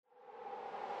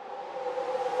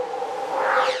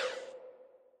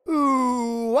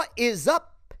What is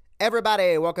up,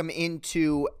 everybody? Welcome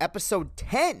into episode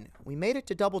 10. We made it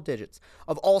to double digits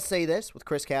of All Say This with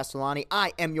Chris Castellani.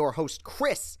 I am your host,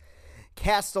 Chris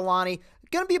Castellani.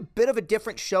 Going to be a bit of a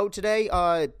different show today.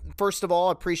 First of all,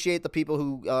 I appreciate the people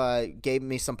who gave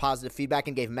me some positive feedback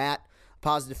and gave Matt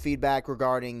positive feedback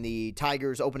regarding the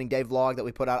Tigers opening day vlog that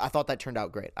we put out. I thought that turned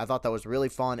out great. I thought that was really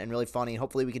fun and really funny, and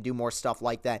hopefully we can do more stuff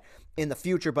like that in the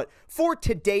future. But for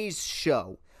today's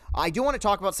show, I do want to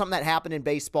talk about something that happened in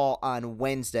baseball on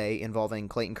Wednesday involving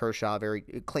Clayton Kershaw, a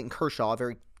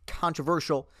very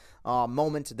controversial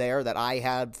moment there that I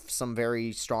had some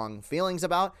very strong feelings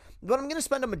about. But I'm going to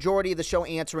spend a majority of the show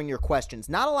answering your questions.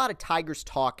 Not a lot of Tigers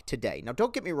talk today. Now,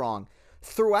 don't get me wrong.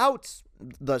 Throughout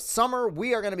the summer,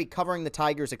 we are going to be covering the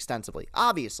Tigers extensively,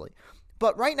 obviously.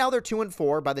 But right now, they're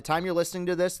 2-4. By the time you're listening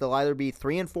to this, they'll either be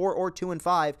 3-4 or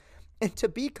 2-5. And to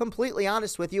be completely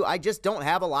honest with you, I just don't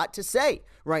have a lot to say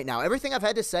right now. Everything I've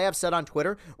had to say, I've said on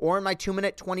Twitter or in my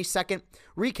 2-minute, 20-second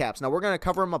recaps. Now, we're going to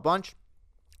cover them a bunch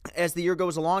as the year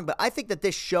goes along, but I think that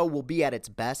this show will be at its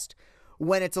best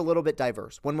when it's a little bit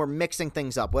diverse, when we're mixing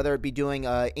things up, whether it be doing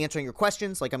answering your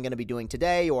questions like I'm going to be doing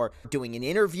today or doing an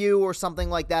interview or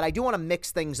something like that. I do want to mix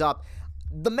things up.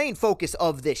 The main focus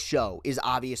of this show is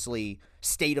obviously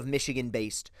state of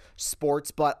Michigan-based sports,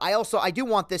 but I do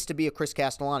want this to be a Chris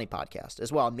Castellani podcast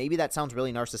as well. Maybe that sounds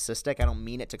really narcissistic. I don't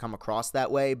mean it to come across that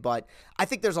way, but I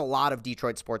think there's a lot of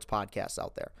Detroit sports podcasts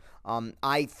out there.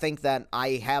 I think that I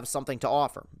have something to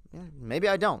offer. Maybe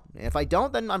I don't. If I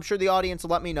don't, then I'm sure the audience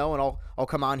will let me know, and I'll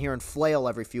come on here and flail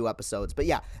every few episodes. But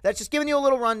yeah, that's just giving you a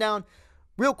little rundown.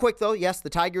 Real quick, though, yes, the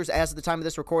Tigers, as of the time of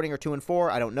this recording, are 2-4.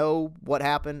 I don't know what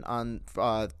happened on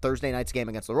Thursday night's game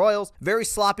against the Royals. Very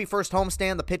sloppy first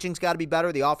homestand. The pitching's got to be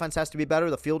better. The offense has to be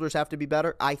better. The fielders have to be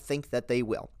better. I think that they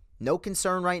will. No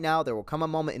concern right now. There will come a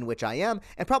moment in which I am,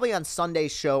 and probably on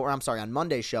Monday's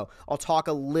show, I'll talk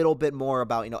a little bit more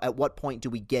about, at what point do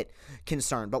we get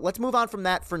concerned. But let's move on from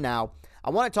that for now. I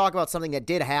want to talk about something that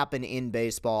did happen in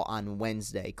baseball on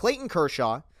Wednesday. Clayton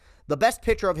Kershaw, the best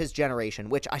pitcher of his generation,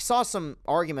 which I saw some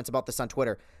arguments about this on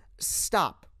Twitter.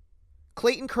 Stop.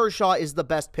 Clayton Kershaw is the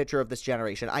best pitcher of this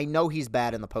generation. I know he's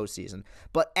bad in the postseason,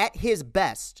 but at his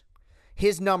best,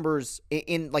 his numbers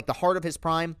in like the heart of his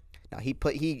prime, now he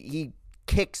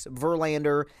kicks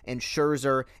Verlander and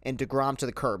Scherzer and DeGrom to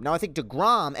the curb. Now I think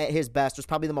DeGrom at his best was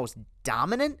probably the most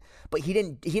dominant, but he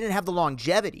didn't have the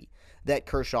longevity that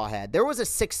Kershaw had. There was a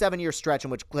 6-7 year stretch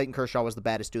in which Clayton Kershaw was the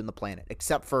baddest dude on the planet,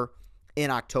 except for in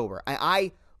October.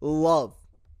 I love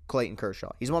Clayton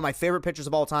Kershaw. He's one of my favorite pitchers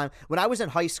of all time. When I was in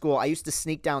high school, I used to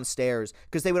sneak downstairs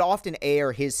because they would often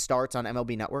air his starts on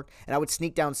MLB Network, and I would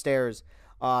sneak downstairs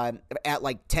at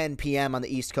like 10 p.m. on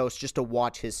the East Coast just to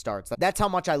watch his starts. That's how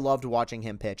much I loved watching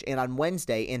him pitch. And on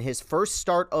Wednesday, in his first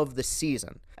start of the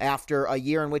season, after a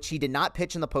year in which he did not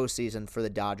pitch in the postseason for the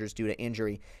Dodgers due to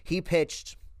injury, he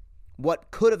pitched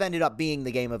what could have ended up being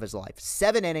the game of his life.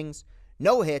 7 innings,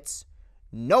 no hits,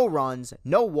 no runs,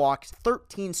 no walks,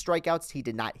 13 strikeouts. He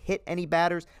did not hit any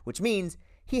batters, which means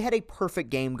he had a perfect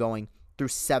game going through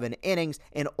 7 innings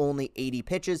and only 80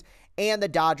 pitches, and the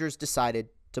Dodgers decided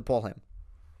to pull him.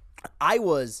 I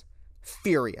was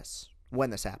furious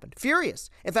when this happened. Furious.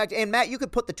 In fact, and Matt, you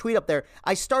could put the tweet up there.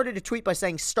 I started a tweet by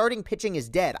saying starting pitching is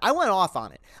dead. I went off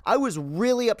on it. I was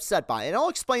really upset by it. And I'll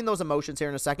explain those emotions here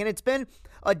in a second. It's been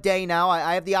a day now.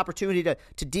 I have the opportunity to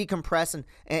decompress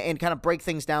and kind of break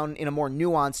things down in a more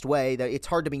nuanced way. That it's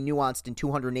hard to be nuanced in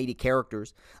 280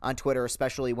 characters on Twitter,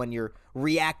 especially when you're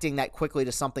reacting that quickly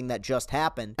to something that just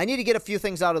happened. I need to get a few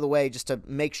things out of the way just to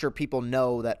make sure people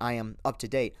know that I am up to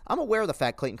date. I'm aware of the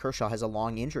fact Clayton Kershaw has a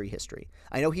long injury history.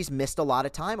 I know he's missed a lot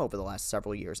of time over the last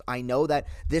several years. I know that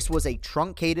this was a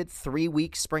truncated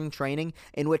 3-week spring training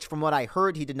in which, from what I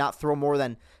heard, he did not throw more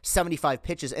than 75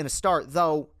 pitches in a start,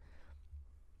 though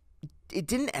it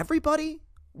didn't everybody?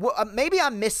 Well, maybe I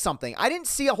missed something. I didn't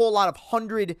see a whole lot of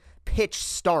 100-pitch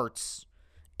starts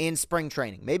in spring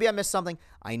training. Maybe I missed something.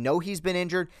 I know he's been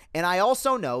injured, and I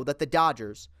also know that the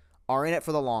Dodgers are in it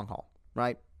for the long haul,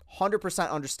 right? 100%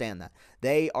 understand that.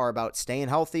 They are about staying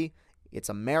healthy. It's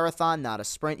a marathon, not a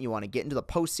sprint. You want to get into the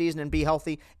postseason and be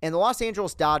healthy. And the Los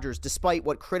Angeles Dodgers, despite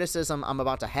what criticism I'm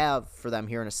about to have for them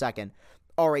here in a second,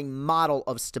 are a model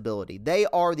of stability. They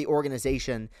are the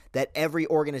organization that every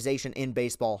organization in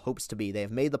baseball hopes to be. They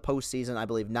have made the postseason, I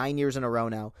believe, 9 years in a row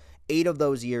now, 8 of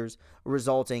those years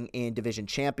resulting in division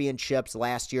championships.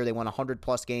 Last year, they won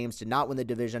 100-plus games, did not win the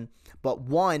division, but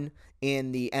won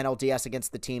in the NLDS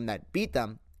against the team that beat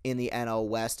them in the NL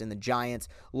West, and the Giants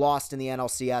lost in the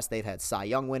NLCS. They've had Cy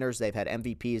Young winners. They've had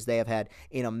MVPs. They have had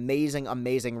an amazing,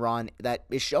 amazing run that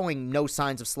is showing no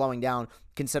signs of slowing down,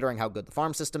 considering how good the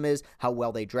farm system is, how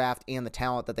well they draft, and the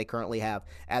talent that they currently have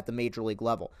at the major league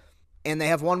level. And they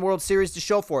have one World Series to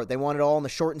show for it. They won it all in the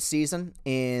shortened season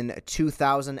in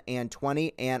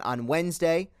 2020. And on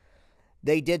Wednesday,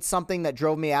 they did something that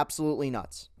drove me absolutely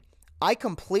nuts. I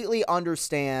completely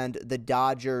understand the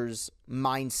Dodgers'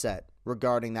 mindset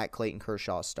regarding that Clayton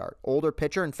Kershaw start. Older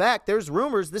pitcher. In fact, there's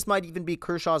rumors this might even be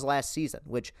Kershaw's last season,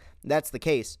 which that's the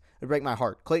case. It would break my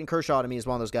heart. Clayton Kershaw to me is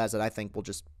one of those guys that I think will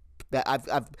just...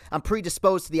 I'm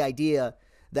predisposed to the idea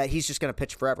that he's just going to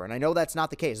pitch forever. And I know that's not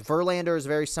the case. Verlander is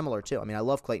very similar too. I mean, I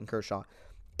love Clayton Kershaw.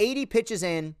 80 pitches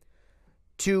in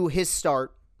to his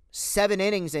start, 7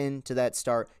 innings into that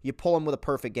start, you pull him with a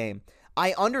perfect game.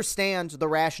 I understand the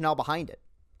rationale behind it.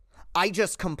 I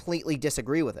just completely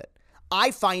disagree with it.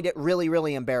 I find it really,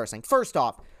 really embarrassing. First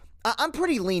off, I'm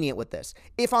pretty lenient with this.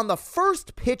 If on the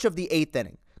first pitch of the 8th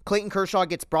inning, Clayton Kershaw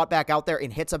gets brought back out there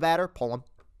and hits a batter, pull him.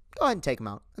 Go ahead and take him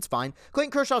out. That's fine.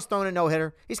 Clayton Kershaw's throwing a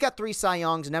no-hitter. He's got 3 Cy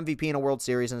Youngs, an MVP, and a World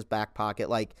Series in his back pocket.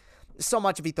 Like, so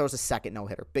much if he throws a second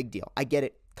no-hitter. Big deal. I get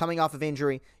it. Coming off of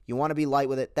injury, you want to be light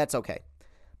with it. That's okay.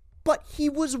 But he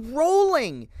was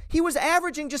rolling. He was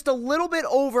averaging just a little bit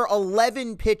over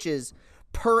 11 pitches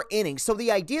per inning. So the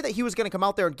idea that he was going to come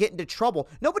out there and get into trouble,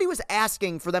 nobody was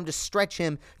asking for them to stretch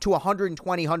him to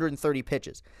 120, 130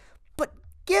 pitches. But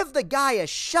give the guy a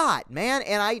shot, man.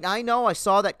 And I know I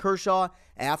saw that Kershaw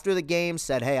after the game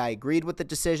said, hey, I agreed with the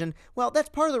decision. Well, that's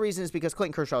part of the reason is because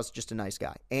Clayton Kershaw is just a nice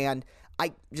guy. And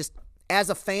I just, as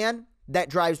a fan, that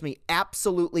drives me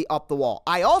absolutely up the wall.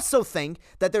 I also think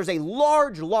that there's a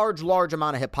large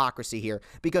amount of hypocrisy here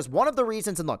because one of the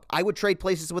reasons, and look, I would trade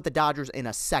places with the Dodgers in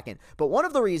a second, but one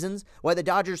of the reasons why the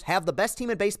Dodgers have the best team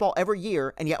in baseball every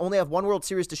year and yet only have one World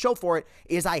Series to show for it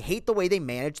is I hate the way they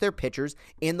manage their pitchers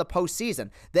in the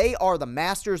postseason. They are the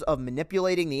masters of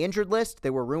manipulating the injured list.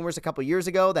 There were rumors a couple years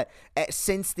ago that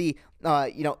since they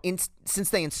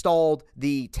installed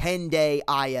the 10-day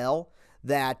IL,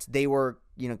 that they were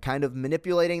kind of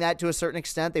manipulating that to a certain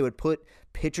extent. They would put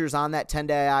pitchers on that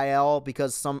 10-day IL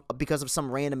because of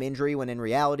some random injury when in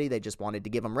reality they just wanted to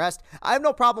give them rest. I have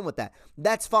no problem with that.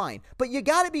 That's fine. But you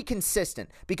got to be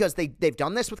consistent because they've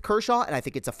done this with Kershaw, and I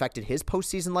think it's affected his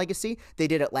postseason legacy. They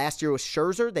did it last year with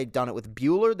Scherzer. They've done it with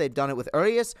Buehler. They've done it with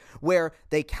Urias, where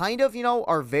they kind of,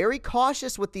 are very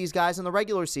cautious with these guys in the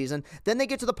regular season. Then they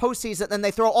get to the postseason, and they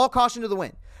throw all caution to the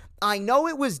wind. I know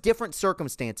it was different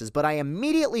circumstances, but I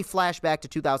immediately flash back to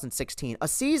 2016, a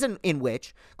season in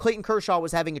which Clayton Kershaw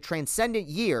was having a transcendent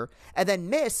year and then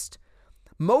missed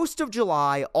most of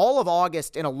July, all of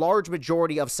August, and a large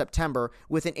majority of September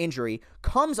with an injury,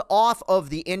 comes off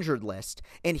of the injured list.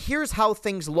 And here's how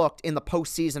things looked in the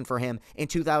postseason for him in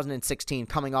 2016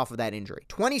 coming off of that injury.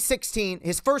 2016,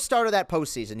 his first start of that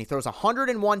postseason, he throws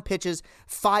 101 pitches,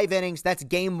 5 innings. That's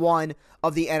game 1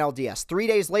 of the NLDS. 3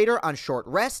 days later on short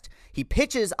rest, he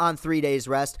pitches on 3 days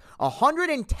rest,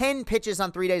 110 pitches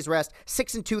on 3 days rest,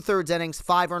 6 2/3 innings,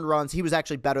 5 earned runs. He was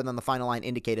actually better than the final line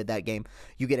indicated that game.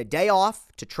 You get a day off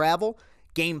to travel.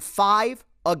 Game 5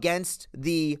 against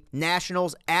the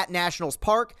Nationals at Nationals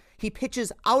Park. He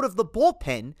pitches out of the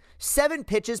bullpen, 7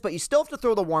 pitches, but you still have to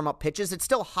throw the warm-up pitches. It's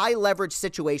still high-leverage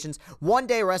situations. 1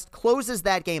 day rest, closes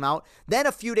that game out. Then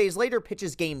a few days later,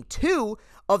 pitches game 2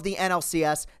 of the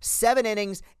NLCS, 7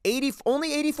 innings,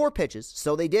 only 84 pitches.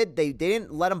 So they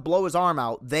didn't let him blow his arm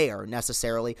out there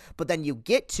necessarily. But then you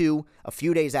get to a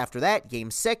few days after that,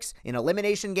 game 6, an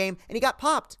elimination game, and he got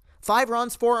popped. 5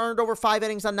 runs, 4 earned over 5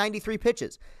 innings on 93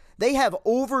 pitches. They have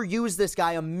overused this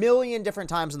guy a million different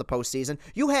times in the postseason.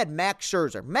 You had Max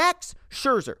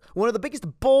Scherzer, one of the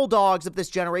biggest bulldogs of this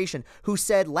generation, who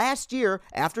said last year,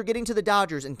 after getting to the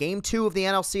Dodgers in game 2 of the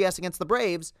NLCS against the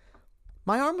Braves,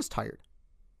 my arm was tired.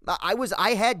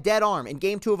 I had dead arm in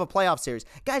game 2 of a playoff series.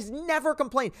 Guys never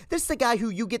complain. This is the guy who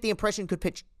you get the impression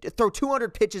could throw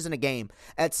 200 pitches in a game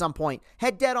at some point.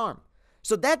 Had dead arm.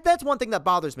 So that's one thing that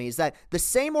bothers me is that the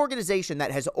same organization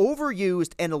that has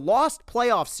overused and lost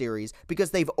playoff series because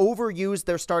they've overused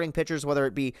their starting pitchers, whether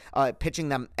it be pitching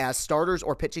them as starters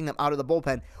or pitching them out of the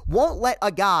bullpen, won't let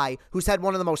a guy who's had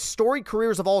one of the most storied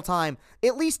careers of all time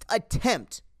at least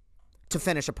attempt to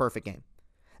finish a perfect game.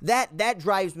 That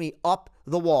drives me up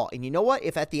the wall. And you know what?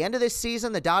 If at the end of this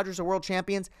season the Dodgers are world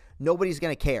champions, nobody's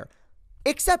going to care.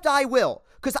 Except I will,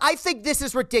 because I think this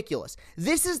is ridiculous.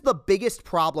 This is the biggest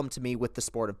problem to me with the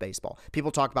sport of baseball. People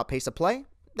talk about pace of play.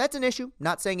 That's an issue.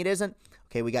 Not saying it isn't.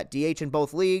 Okay, we got DH in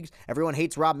both leagues. Everyone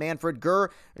hates Rob Manfred.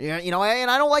 And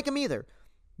I don't like him either.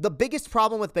 The biggest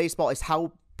problem with baseball is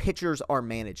how pitchers are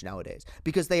managed nowadays,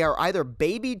 because they are either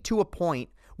babied to a point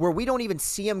where we don't even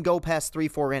see them go past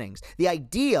 3-4 innings. The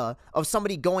idea of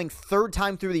somebody going third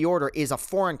time through the order is a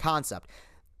foreign concept.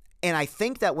 And I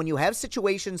think that when you have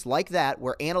situations like that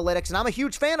where analytics, and I'm a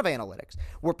huge fan of analytics,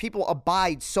 where people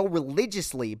abide so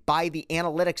religiously by the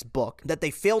analytics book that they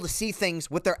fail to see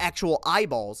things with their actual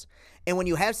eyeballs, and when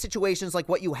you have situations like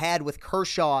what you had with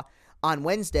Kershaw on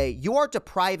Wednesday, you are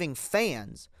depriving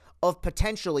fans of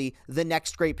potentially the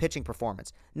next great pitching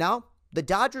performance. Now, the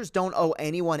Dodgers don't owe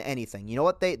anyone anything. You know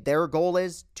what their goal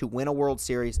is? To win a World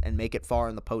Series and make it far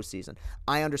in the postseason.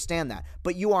 I understand that.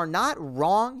 But you are not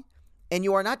wrong, and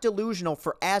you are not delusional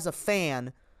for, as a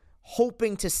fan,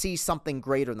 hoping to see something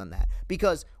greater than that.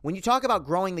 Because when you talk about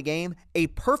growing the game, a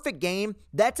perfect game,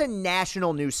 that's a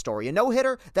national news story. A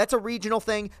no-hitter, that's a regional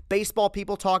thing. Baseball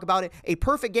people talk about it. A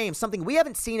perfect game, something we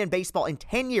haven't seen in baseball in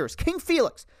 10 years. King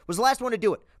Felix was the last one to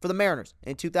do it for the Mariners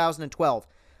in 2012.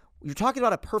 You're talking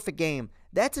about a perfect game.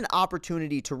 That's an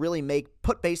opportunity to really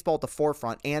put baseball at the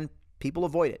forefront, and people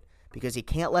avoid it because you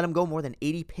can't let them go more than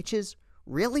 80 pitches.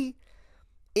 Really?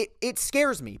 It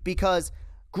scares me, because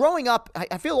growing up,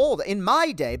 I feel old.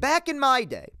 Back in my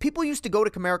day, people used to go to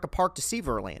Comerica Park to see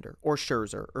Verlander or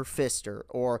Scherzer or Pfister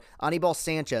or Anibal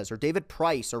Sanchez or David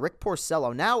Price or Rick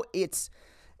Porcello. Now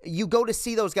you go to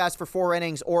see those guys for 4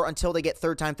 innings or until they get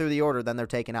third time through the order, then they're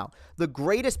taken out. The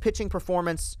greatest pitching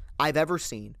performance I've ever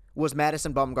seen was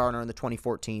Madison Bumgarner in the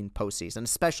 2014 postseason,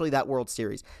 especially that World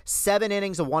Series. 7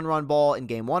 innings of 1-run ball in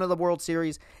Game 1 of the World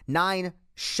Series, 9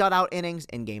 shutout innings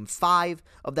in Game 5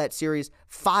 of that series,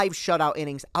 5 shutout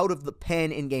innings out of the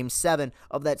pen in Game 7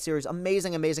 of that series.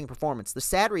 Amazing, amazing performance. The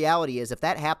sad reality is, if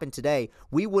that happened today,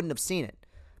 we wouldn't have seen it,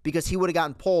 because he would have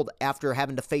gotten pulled after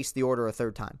having to face the order a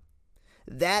third time.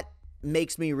 That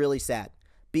makes me really sad,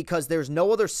 because there's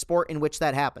no other sport in which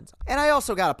that happens. And I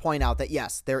also got to point out that,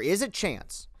 yes, there is a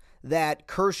chance that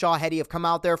Kershaw, had he have come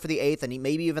out there for the 8th and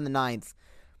maybe even the 9th,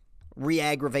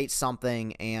 re-aggravates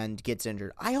something and gets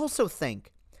injured. I also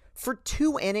think for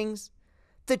 2 innings,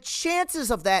 the chances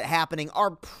of that happening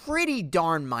are pretty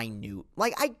darn minute.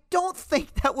 Like, I don't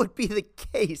think that would be the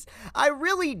case. I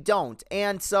really don't.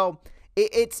 And so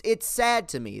it's sad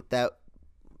to me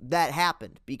that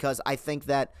happened, because I think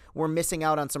that we're missing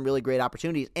out on some really great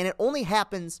opportunities. And it only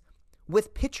happens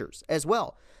with pitchers as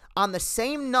well. On the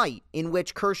same night in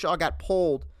which Kershaw got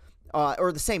pulled,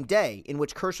 or the same day in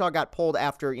which Kershaw got pulled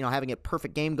after, having a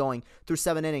perfect game going through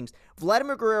 7 innings,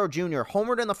 Vladimir Guerrero Jr.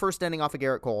 homered in the first inning off of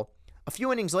Garrett Cole. A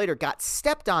few innings later, got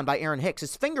stepped on by Aaron Hicks.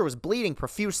 His finger was bleeding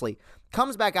profusely.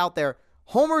 Comes back out there,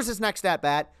 homers his next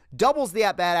at-bat, doubles the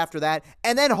at-bat after that,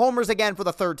 and then homers again for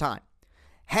the 3rd time.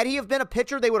 Had he have been a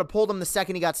pitcher, they would have pulled him the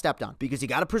second he got stepped on, because you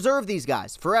got to preserve these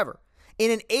guys forever. In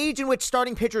an age in which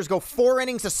starting pitchers go 4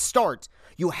 innings a start,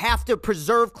 you have to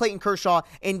preserve Clayton Kershaw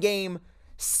in Game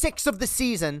 6 of the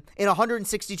season, in a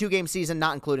 162-game season,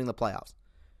 not including the playoffs.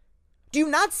 Do you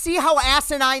not see how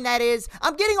asinine that is?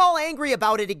 I'm getting all angry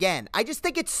about it again. I just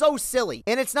think it's so silly.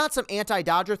 And it's not some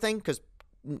anti-Dodger thing, because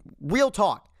real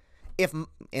talk, and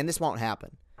this won't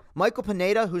happen, Michael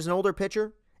Pineda, who's an older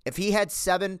pitcher, if he had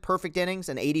 7 perfect innings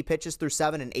and 80 pitches through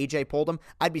 7 and AJ pulled him,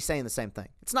 I'd be saying the same thing.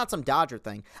 It's not some Dodger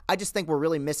thing. I just think we're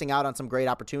really missing out on some great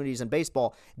opportunities in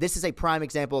baseball. This is a prime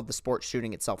example of the sport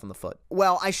shooting itself in the foot.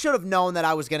 Well, I should have known that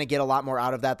I was going to get a lot more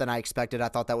out of that than I expected. I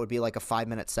thought that would be like a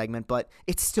 5-minute segment, but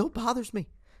it still bothers me.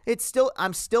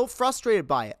 I'm still frustrated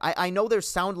by it. I know there's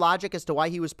sound logic as to why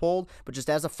he was pulled, but just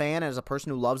as a fan and as a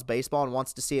person who loves baseball and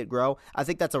wants to see it grow, I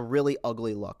think that's a really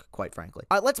ugly look, quite frankly.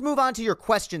 All right, let's move on to your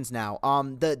questions now.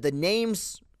 The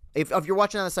names, if you're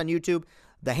watching this on YouTube,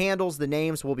 the handles, the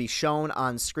names will be shown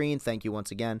on screen. Thank you once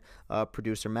again,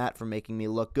 producer Matt, for making me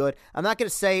look good. I'm not going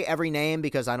to say every name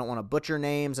because I don't want to butcher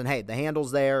names. And hey, the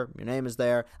handle's there. Your name is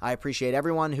there. I appreciate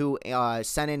everyone who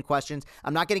sent in questions.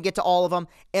 I'm not going to get to all of them.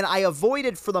 And I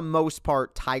avoided, for the most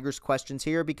part, Tigers questions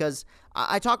here because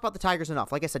I talk about the Tigers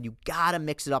enough. Like I said, you got to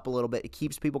mix it up a little bit. It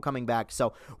keeps people coming back.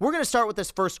 So we're going to start with this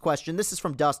first question. This is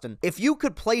from Dustin. If you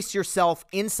could place yourself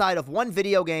inside of one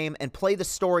video game and play the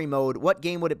story mode, what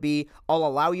game would it be?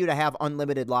 I'll allow you to have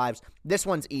unlimited lives. This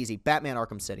one's easy. Batman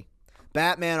Arkham City.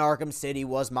 Batman Arkham City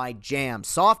was my jam.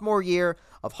 Sophomore year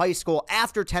of high school,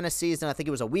 after Tennessee's, and I think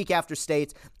it was a week after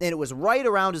State's, and it was right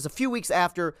around as a few weeks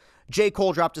after J.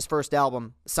 Cole dropped his first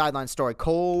album, Sideline Story.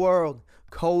 Cold world,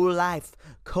 cold life,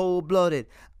 cold-blooded.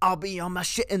 I'll be on my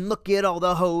shit and look at all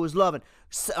the hoes loving.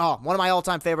 One of my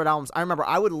all-time favorite albums. I remember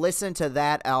I would listen to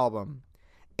that album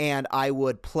and I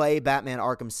would play Batman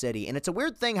Arkham City. And it's a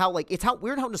weird thing how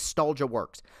weird how nostalgia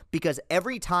works, because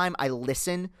every time I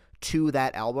listen to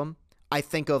that album, I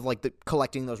think of like the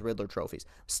collecting those Riddler trophies.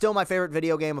 Still my favorite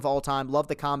video game of all time. Love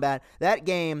the combat. That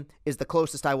game is the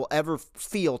closest I will ever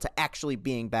feel to actually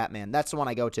being Batman. That's the one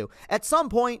I go to. At some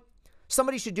point,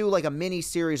 somebody should do like a mini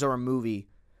series or a movie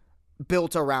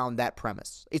built around that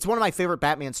premise. It's one of my favorite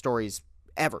Batman stories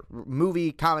ever.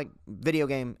 Movie, comic, video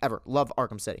game, ever. Love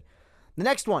Arkham City. The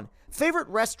next one, favorite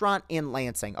restaurant in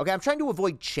Lansing. Okay, I'm trying to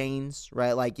avoid chains,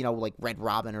 right? Like, you know, like Red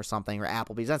Robin or something, or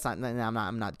Applebee's. That's not,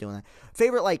 I'm not doing that.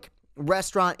 Favorite, like,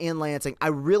 restaurant in Lansing. I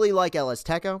really like El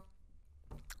Azteca.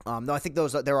 Though I think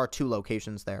there are 2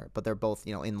 locations there, but they're both,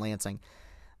 you know, in Lansing.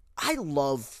 I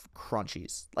love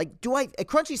Crunchies. Like,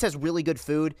 Crunchies has really good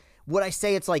food. Would I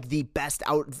say it's like the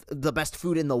best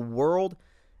food in the world?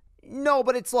 No,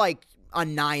 but it's like a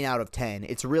 9 out of 10.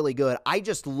 It's really good. I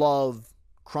just love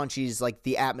Crunchies, like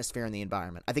the atmosphere and the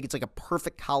environment. I think it's like a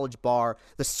perfect college bar.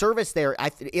 The service there,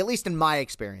 at least in my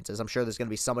experiences, I'm sure there's going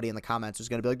to be somebody in the comments who's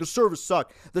going to be like, the service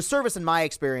sucked. The service in my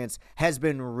experience has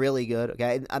been really good.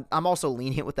 Okay, I'm also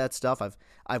lenient with that stuff.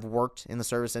 I've worked in the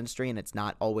service industry and it's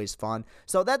not always fun.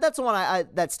 So that's the one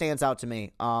that stands out to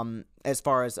me. As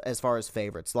far as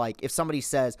favorites, like if somebody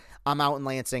says I'm out in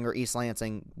Lansing or East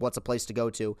Lansing, what's a place to go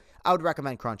to? I would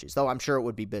recommend Crunchies, though I'm sure it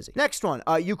would be busy. Next one,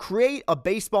 you create a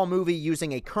baseball movie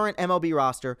using a current MLB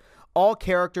roster. All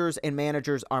characters and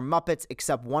managers are Muppets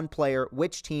except one player.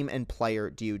 Which team and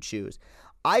player do you choose?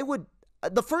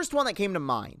 The first one that came to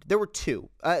mind, there were 2,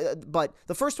 but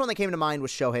the first one that came to mind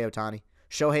was Shohei Ohtani.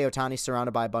 Shohei Ohtani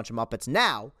surrounded by a bunch of Muppets.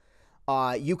 Now,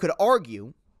 you could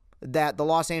argue that the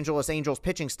Los Angeles Angels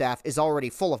pitching staff is already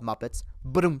full of Muppets.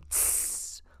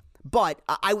 But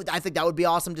I think that would be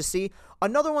awesome to see.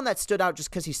 Another one that stood out just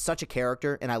because he's such a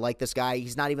character, and I like this guy.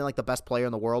 He's not even like the best player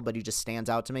in the world, but he just stands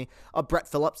out to me. Brett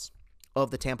Phillips of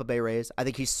the Tampa Bay Rays. I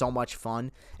think he's so much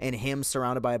fun, and him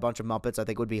surrounded by a bunch of Muppets I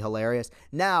think would be hilarious.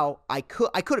 Now, I could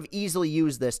have easily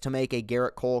used this to make a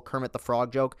Garrett Cole Kermit the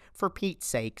Frog joke, for Pete's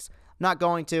sakes. Not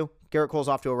going to. Garrett Cole's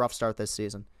off to a rough start this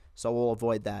season, so we'll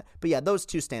avoid that. But yeah, those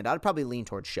 2 stand out. I'd probably lean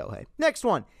towards Shohei. Next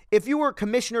one. If you were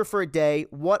commissioner for a day,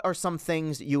 what are some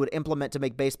things you would implement to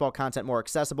make baseball content more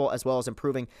accessible, as well as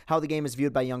improving how the game is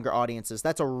viewed by younger audiences?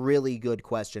 That's a really good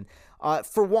question.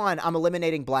 For one, I'm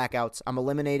eliminating blackouts. I'm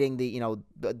eliminating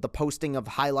the posting of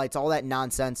highlights, all that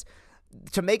nonsense.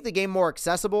 To make the game more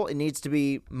accessible, it needs to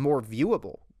be more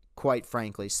viewable, quite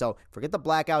frankly. So forget the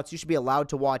blackouts. You should be allowed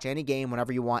to watch any game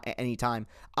whenever you want at any time.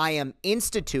 I am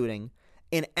instituting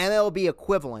an MLB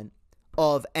equivalent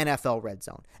of NFL Red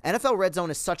Zone. NFL Red Zone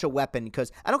is such a weapon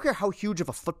because I don't care how huge of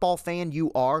a football fan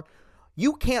you are,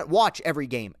 you can't watch every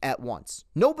game at once.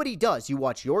 Nobody does. You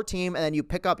watch your team and then you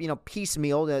pick up,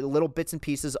 piecemeal, little bits and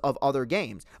pieces of other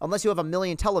games. Unless you have a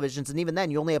million televisions, and even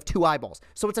then you only have 2 eyeballs.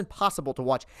 So it's impossible to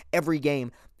watch every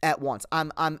game at once.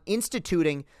 I'm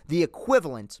instituting the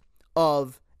equivalent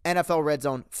of NFL Red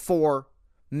Zone for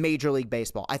Major League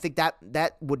Baseball. I think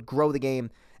that would grow the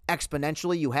game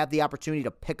exponentially. You have the opportunity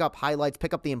to pick up highlights,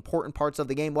 pick up the important parts of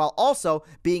the game, while also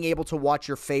being able to watch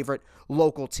your favorite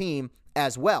local team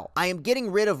as well. I am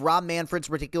getting rid of Rob Manfred's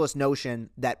ridiculous notion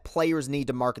that players need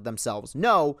to market themselves.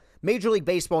 No, Major League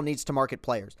Baseball needs to market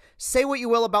players. Say what you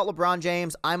will about LeBron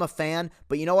James, I'm a fan,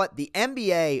 but you know what? The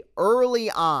NBA early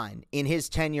on in his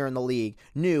tenure in the league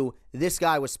knew this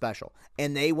guy was special,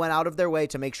 and they went out of their way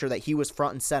to make sure that he was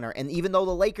front and center. And even though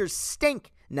the Lakers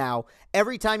stink now,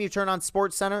 every time you turn on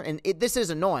SportsCenter, and this is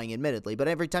annoying, admittedly, but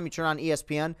every time you turn on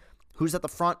ESPN, who's at the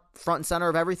front and center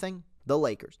of everything? The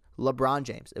Lakers. LeBron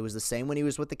James. It was the same when he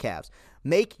was with the Cavs.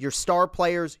 Make your star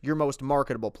players your most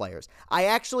marketable players. I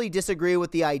actually disagree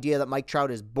with the idea that Mike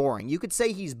Trout is boring. You could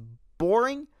say he's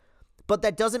boring, but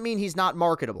that doesn't mean he's not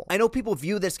marketable. I know people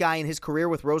view this guy and his career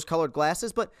with rose-colored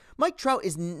glasses, but Mike Trout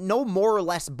is no more or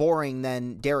less boring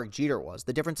than Derek Jeter was.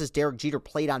 The difference is Derek Jeter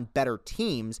played on better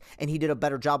teams, and he did a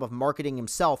better job of marketing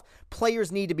himself.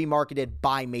 Players need to be marketed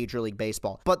by Major League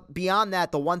Baseball. But beyond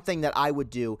that, the one thing that I would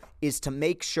do is to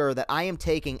make sure that I am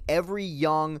taking every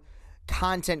young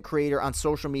content creator on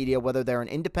social media, whether they're an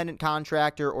independent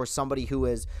contractor or somebody who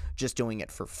is just doing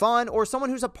it for fun or someone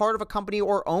who's a part of a company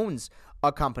or owns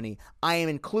a company. I am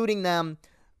including them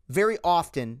very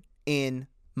often in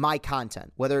my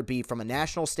content, whether it be from a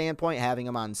national standpoint, having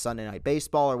them on Sunday Night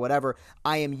Baseball or whatever.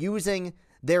 I am using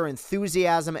their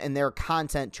enthusiasm and their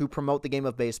content to promote the game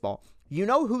of baseball. You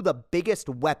know who the biggest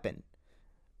weapon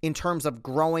in terms of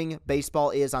growing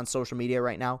baseball is on social media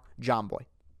right now? John Boy.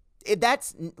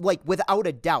 That's like without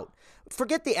a doubt.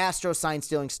 Forget the Astro sign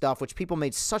stealing stuff, which people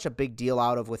made such a big deal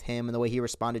out of with him and the way he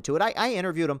responded to it. I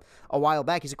interviewed him a while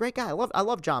back. He's a great guy. I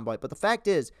love John Boy. But the fact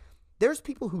is, there's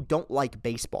people who don't like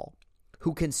baseball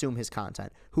who consume his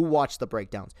content, who watch the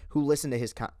breakdowns, who listen to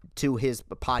his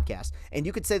podcast. And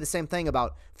you could say the same thing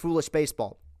about Foolish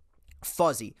Baseball,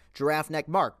 Fuzzy, Giraffe Neck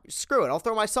Mark. Screw it, I'll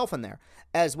throw myself in there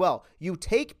as well. You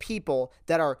take people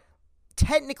that are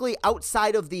technically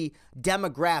outside of the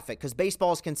demographic, because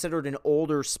baseball is considered an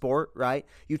older sport, right?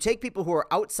 You take people who are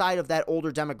outside of that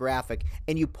older demographic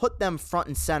and you put them front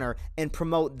and center and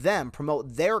promote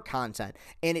their content.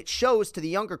 And it shows to the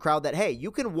younger crowd that, hey,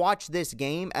 you can watch this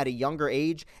game at a younger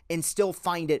age and still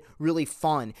find it really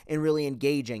fun and really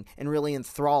engaging and really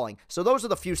enthralling. So those are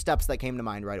the few steps that came to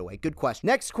mind right away. Good question.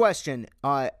 Next question.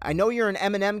 I know you're an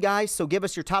Eminem guy, so give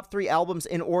us your top 3 albums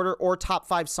in order or top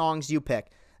 5 songs you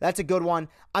pick. That's a good one.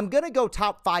 I'm going to go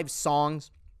top 5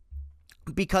 songs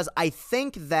because I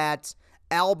think that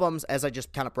albums, as I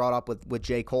just kind of brought up with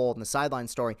J. Cole and the Sideline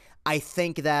story, I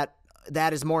think that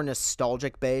is more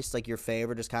nostalgic based, like your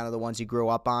favorite is kind of the ones you grew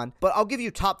up on. But I'll give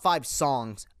you top 5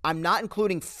 songs. I'm not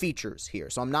including features here.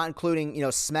 So I'm not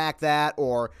including, Smack That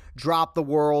or Drop the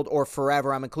World or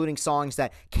Forever. I'm including songs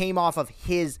that came off of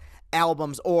his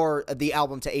albums or the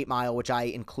album to 8 Mile, which I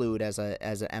include as an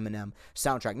Eminem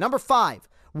soundtrack. Number 5,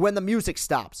 When the Music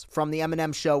Stops, from the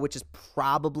Eminem Show, which is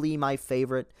probably my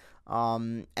favorite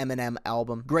Eminem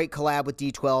album. Great collab with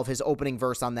D12. His opening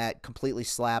verse on that completely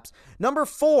slaps. Number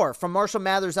 4, from Marshall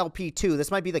Mathers LP 2.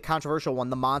 This might be the controversial one.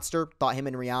 The Monster. Thought him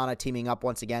and Rihanna teaming up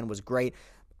once again was great.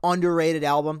 Underrated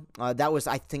album. That was,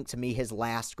 I think, to me, his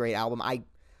last great album.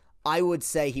 I would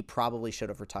say he probably should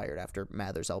have retired after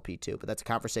Mathers LP2, but that's a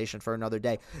conversation for another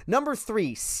day. Number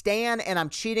 3, Stan, and I'm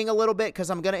cheating a little bit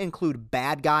because I'm going to include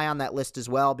Bad Guy on that list as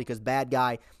well, because Bad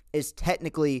Guy is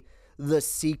technically the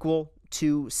sequel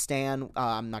to Stan.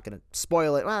 I'm not going to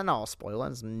spoil it. Well, no, I'll spoil it.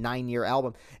 It's a 9-year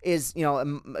album. Is,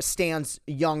 Stan's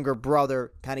younger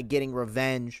brother kind of getting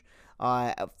revenge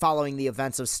following the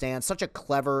events of Stan. Such a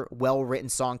clever, well-written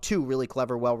song. 2 really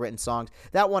clever, well-written songs.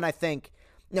 That one, I think...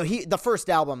 the first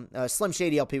album, Slim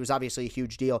Shady LP, was obviously a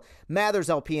huge deal. Mathers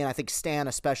LP, and I think Stan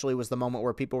especially, was the moment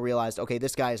where people realized, okay,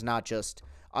 this guy is not just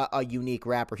a unique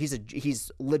rapper. He's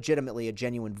legitimately a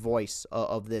genuine voice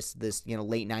of this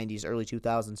late 90s, early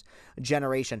 2000s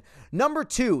generation. Number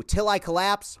 2, Till I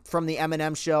Collapse, from the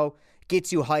Eminem Show.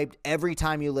 Gets you hyped every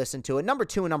time you listen to it. Number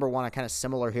 2 and number 1 are kind of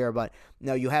similar here, but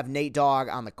you have Nate Dogg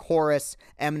on the chorus.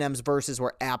 Eminem's verses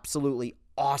were absolutely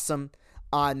awesome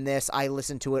on this. I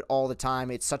listen to it all the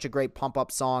time. It's such a great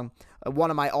pump-up song. One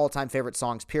of my all-time favorite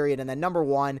songs, period. And then number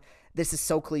 1, this is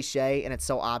so cliche and it's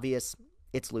so obvious.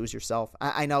 It's Lose Yourself.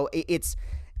 I know it's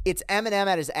Eminem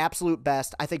at his absolute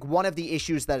best. I think one of the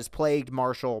issues that has plagued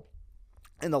Marshall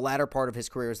in the latter part of his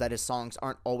career is that his songs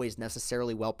aren't always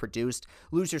necessarily well produced.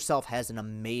 Lose Yourself has an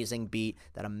amazing beat,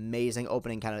 that amazing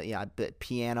opening kind of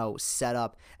piano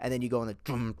setup, and then you go in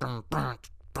the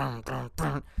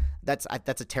that's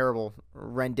a terrible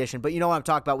rendition, but you know what I'm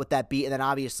talking about with that beat. And then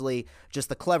obviously just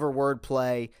the clever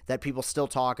wordplay that people still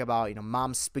talk about.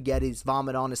 Mom's spaghetti's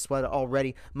vomit on his sweater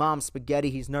already. Mom's spaghetti,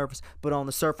 he's nervous, but on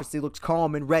the surface he looks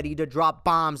calm and ready to drop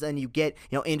bombs. And you get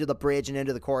into the bridge and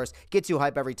into the chorus, gets you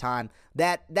hype every time.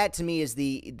 That to me is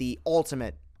the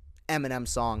ultimate Eminem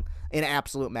song, an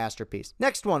absolute masterpiece.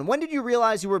 Next one, when did you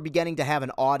realize you were beginning to have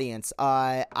an audience?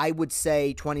 I would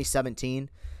say 2017.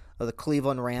 The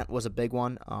Cleveland rant was a big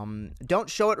one. Don't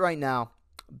show it right now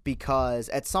because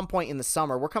at some point in the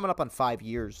summer, we're coming up on 5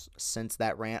 years since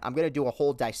that rant. I'm going to do a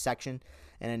whole dissection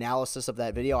and analysis of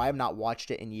that video. I have not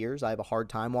watched it in years. I have a hard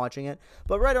time watching it.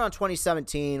 But right around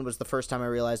 2017 was the first time I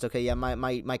realized, okay, yeah,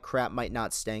 my crap might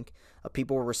not stink.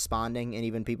 People were responding, and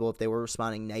even people, if they were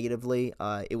responding negatively,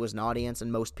 it was an audience,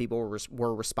 and most people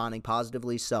were responding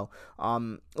positively. So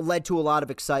led to a lot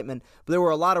of excitement. But there were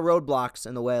a lot of roadblocks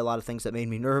in the way, a lot of things that made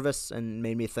me nervous and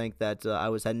made me think that I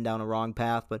was heading down a wrong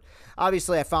path. But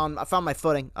obviously, I found my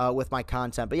footing with my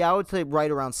content. But yeah, I would say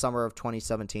right around summer of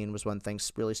 2017 was when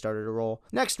things really started to roll.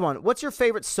 Next one, what's your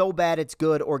favorite So Bad It's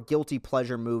Good or guilty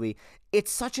pleasure movie?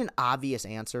 It's such an obvious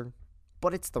answer,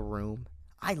 but it's The Room.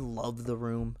 I love The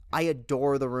Room. I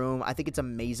adore The Room. I think it's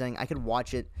amazing. I could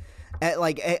watch it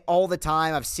all the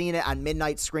time. I've seen it on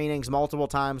midnight screenings multiple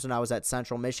times when I was at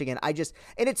Central Michigan. And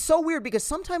it's so weird because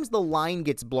sometimes the line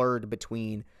gets blurred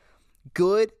between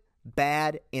good,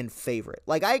 bad, and favorite.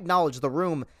 I acknowledge The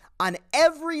Room on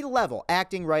every level.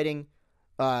 Acting, writing,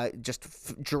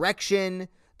 direction,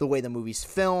 the way the movie's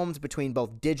filmed, between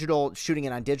both digital, shooting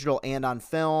it on digital and on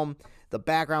film, the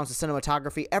backgrounds, the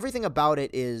cinematography, everything about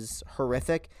it is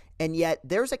horrific. And yet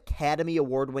there's Academy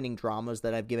Award-winning dramas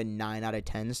that I've given 9 out of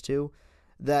 10s to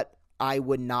that I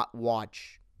would not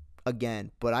watch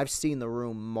again, but I've seen The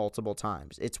Room multiple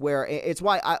times. It's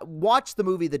why I watch the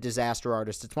movie The Disaster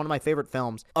Artist. It's one of my favorite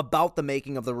films about the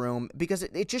making of The Room, because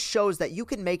it just shows that you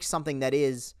can make something that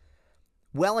is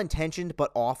well-intentioned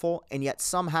but awful and yet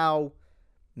somehow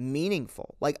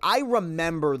meaningful. Like, I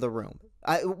remember The Room.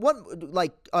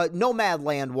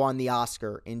 Nomadland won the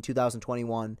Oscar in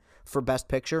 2021 for Best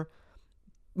Picture.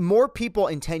 More people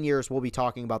in 10 years will be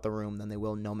talking about The Room than they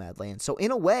will Nomadland. So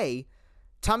in a way,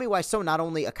 Tommy Wiseau not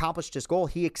only accomplished his goal,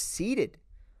 he exceeded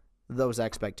those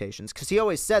expectations, because he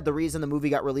always said the reason the movie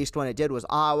got released when it did was,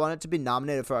 I want it to be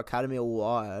nominated for Academy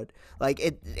Award.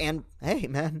 And hey,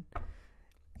 man,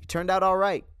 it turned out all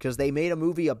right, because they made a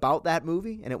movie about that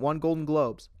movie and it won Golden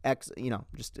Globes.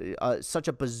 Such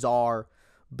a bizarre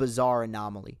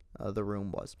anomaly The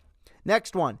Room was.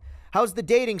 Next one. How's the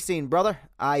dating scene, brother?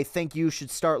 I think you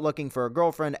should start looking for a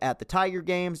girlfriend at the Tiger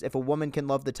games. If a woman can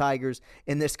love the Tigers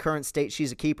in this current state,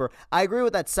 she's a keeper. I agree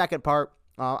with that second part.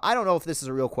 I don't know if this is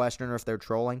a real question or if they're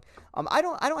trolling. I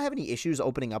don't have any issues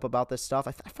opening up about this stuff.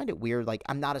 I find it weird. Like,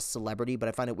 I'm not a celebrity, but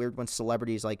I find it weird when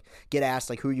celebrities like get asked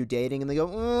like, who are you dating? And they go,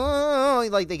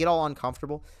 like they get all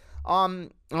uncomfortable.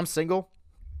 I'm single.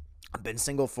 I've been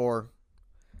single for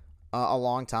a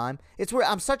long time. It's where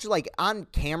I'm such on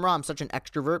camera, I'm such an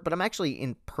extrovert, but I'm actually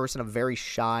in person a very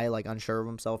shy, unsure of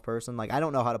himself person. Like, I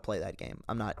don't know how to play that game.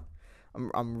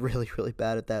 I'm really, really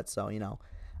bad at that. So,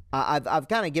 I've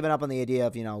kind of given up on the idea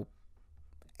of,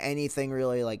 anything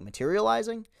really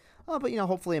materializing. But,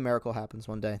 hopefully a miracle happens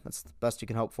one day. That's the best you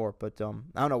can hope for. But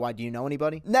I don't know. Why? Do you know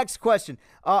anybody? Next question.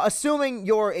 Assuming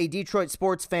you're a Detroit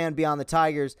sports fan beyond the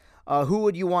Tigers, who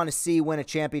would you want to see win a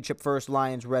championship first,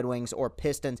 Lions, Red Wings, or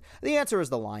Pistons? The answer is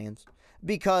the Lions,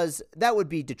 because that would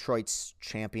be Detroit's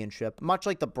championship. Much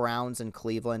like the Browns and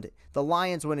Cleveland, the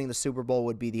Lions winning the Super Bowl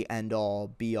would be the end-all,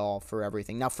 be-all for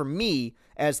everything. Now, for me,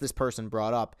 as this person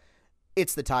brought up,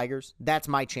 it's the Tigers. That's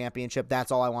my championship.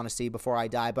 That's all I want to see before I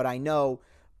die. But I know,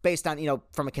 based on,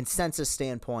 from a consensus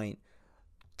standpoint,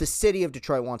 the city of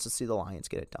Detroit wants to see the Lions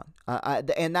get it done.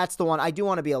 And that's the one. I do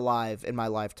want to be alive in my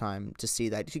lifetime to see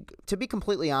that. To be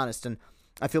completely honest, and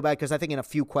I feel bad because I think in a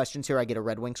few questions here I get a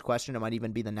Red Wings question. It might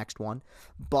even be the next one.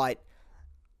 But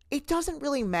it doesn't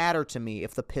really matter to me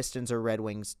if the Pistons or Red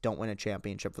Wings don't win a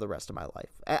championship for the rest of my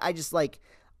life. I just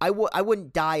I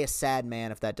wouldn't die a sad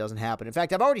man if that doesn't happen. In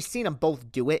fact, I've already seen them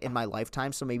both do it in my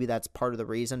lifetime, so maybe that's part of the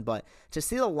reason. But to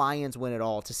see the Lions win it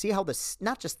all, to see how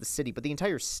not just the city, but the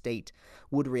entire state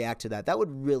would react to that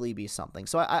would really be something.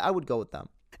 So I would go with them.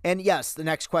 And yes, the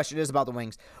next question is about the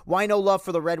Wings. Why no love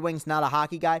for the Red Wings, not a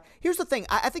hockey guy? Here's the thing.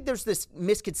 I think there's this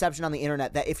misconception on the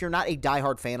internet that if you're not a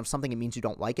diehard fan of something, it means you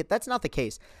don't like it. That's not the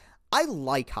case. I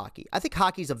like hockey. I think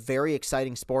hockey is a very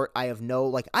exciting sport. I have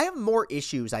more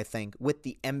issues, I think, with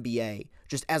the NBA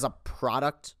just as a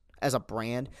product, as a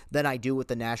brand, than I do with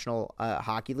the National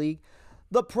Hockey League.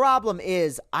 The problem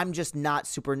is I'm just not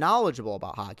super knowledgeable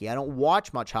about hockey. I don't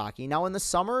watch much hockey. Now, in the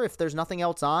summer, if there's nothing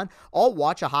else on, I'll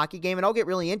watch a hockey game and I'll get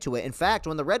really into it. In fact,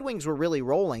 when the Red Wings were really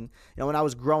rolling, when I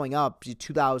was growing up,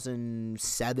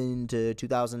 2007 to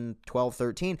 2012,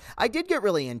 13, I did get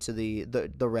really into the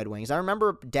Red Wings. I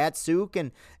remember Datsuk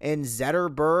and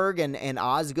Zetterberg and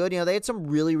Osgood. They had some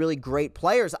really, really great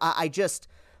players.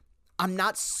 I'm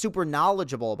not super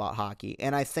knowledgeable about hockey,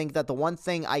 and I think that the one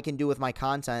thing I can do with my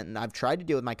content, and I've tried to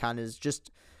do with my content, is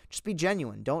just be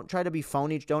genuine. Don't try to be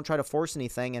phony. Don't try to force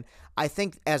anything. And I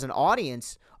think as an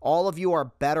audience, all of you are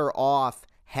better off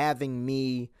having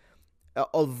me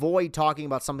avoid talking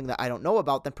about something that I don't know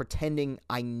about than pretending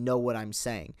I know what I'm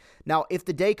saying. Now, if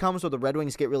the day comes where the Red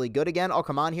Wings get really good again, I'll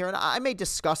come on here and I may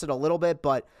discuss it a little bit,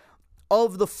 but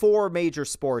of the four major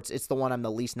sports, it's the one I'm the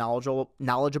least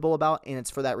knowledgeable about, and it's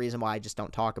for that reason why I just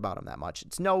don't talk about them that much.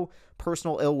 It's no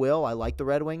personal ill will. I like the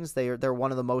Red Wings. They're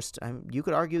one of the most, you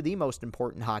could argue, the most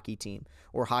important hockey team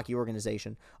or hockey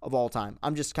organization of all time.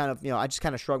 I'm just kind of, I just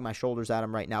kind of shrug my shoulders at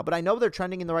them right now, but I know they're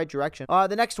trending in the right direction.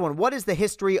 The next one, what is the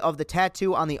history of the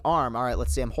tattoo on the arm? All right,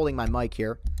 let's see. I'm holding my mic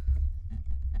here.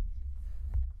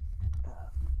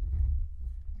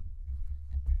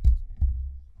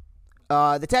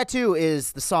 The tattoo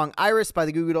is the song Iris by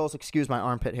the Goo Goo Dolls. Excuse my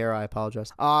armpit hair, I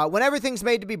apologize. When everything's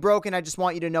made to be broken, I just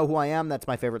want you to know who I am. That's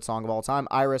my favorite song of all time,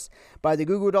 Iris by the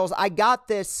Goo Goo Dolls. I got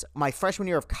this my freshman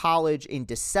year of college in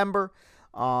December.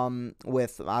 I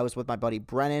was with my buddy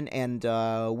Brennan, and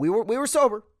we were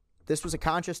sober. This was a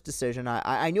conscious decision.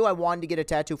 I knew I wanted to get a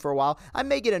tattoo for a while. I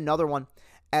may get another one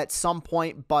at some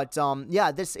point, but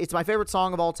it's my favorite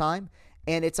song of all time.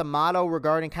 And it's a motto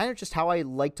regarding kind of just how I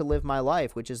like to live my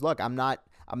life, which is, look, I'm not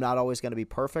always going to be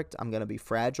perfect. I'm going to be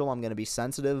fragile. I'm going to be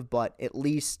sensitive. But at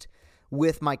least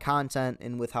with my content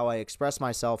and with how I express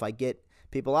myself, I get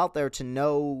people out there to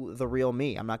know the real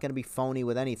me. I'm not going to be phony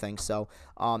with anything. So,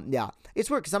 yeah, it's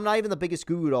weird because I'm not even the biggest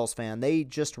Goo Goo Dolls fan. They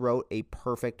just wrote a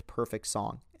perfect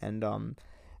song.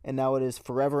 And now it is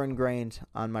forever ingrained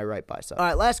on my right bicep. All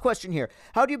right, last question here.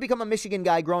 How do you become a Michigan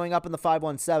guy growing up in the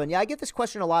 517? Yeah, I get this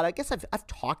question a lot. I guess I've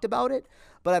talked about it,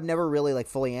 but I've never really like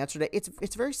fully answered it.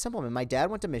 It's very simple, man. My dad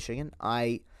went to Michigan.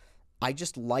 I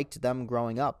just liked them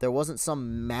growing up. There wasn't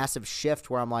some massive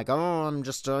shift where I'm like, oh,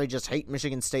 I just hate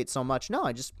Michigan State so much.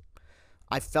 No,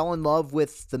 I fell in love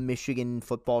with the Michigan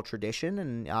football tradition,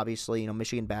 and obviously,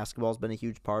 Michigan basketball has been a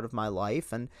huge part of my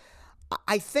life. And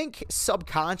I think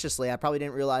subconsciously, I probably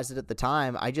didn't realize it at the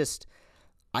time. I just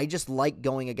like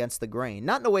going against the grain,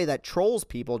 not in a way that trolls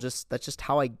people. That's just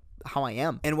how I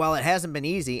am. And while it hasn't been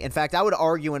easy, in fact, I would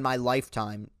argue in my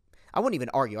lifetime, I wouldn't even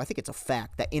argue. I think it's a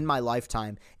fact that in my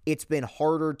lifetime, it's been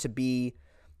harder to be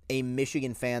a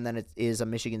Michigan fan than it is a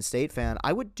Michigan State fan.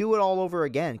 I would do it all over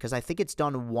again because I think it's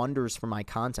done wonders for my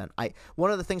content. One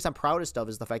of the things I'm proudest of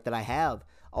is the fact that I have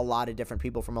a lot of different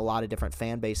people from a lot of different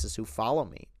fan bases who follow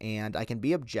me, and I can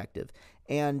be objective,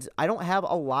 and I don't have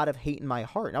a lot of hate in my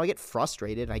heart. Now, I get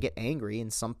frustrated, and I get angry,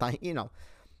 and sometimes,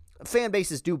 fan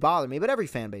bases do bother me, but every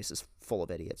fan base is full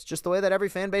of idiots, just the way that every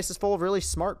fan base is full of really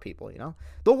smart people,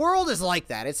 The world is like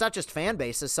that. It's not just fan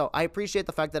bases, so I appreciate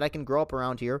the fact that I can grow up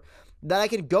around here, that I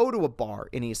can go to a bar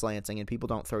in East Lansing and people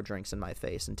don't throw drinks in my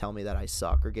face and tell me that I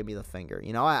suck or give me the finger.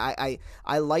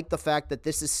 I like the fact that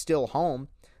this is still home.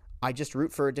 I just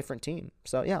root for a different team.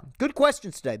 So, yeah, good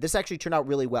questions today. This actually turned out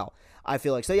really well, I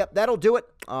feel like. So, yep, that'll do it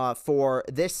for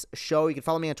this show. You can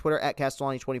follow me on Twitter at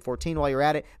Castellani2014 while you're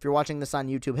at it. If you're watching this on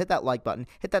YouTube, hit that like button,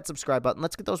 hit that subscribe button.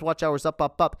 Let's get those watch hours up.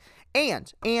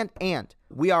 And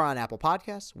we are on Apple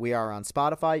Podcasts. We are on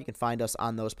Spotify. You can find us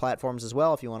on those platforms as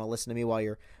well if you want to listen to me while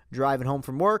you're driving home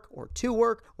from work or to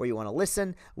work, or you want to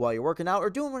listen while you're working out or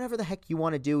doing whatever the heck you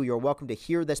want to do. You're welcome to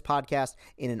hear this podcast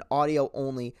in an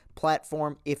audio-only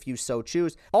platform if you so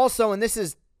choose. Also, and this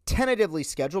is tentatively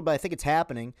scheduled, but I think it's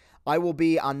happening, I will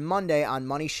be on Monday on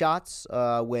Money Shots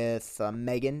with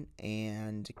Megan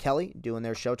and Kelly doing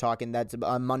their show talking. That's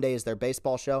Monday is their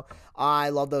baseball show. I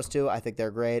love those two. I think they're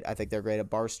great. I think they're great at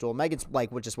Barstool. Megan's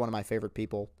which is one of my favorite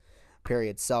people,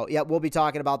 period. So, yeah, we'll be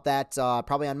talking about that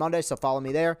probably on Monday, so follow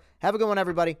me there. Have a good one,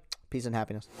 everybody. Peace and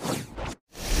happiness.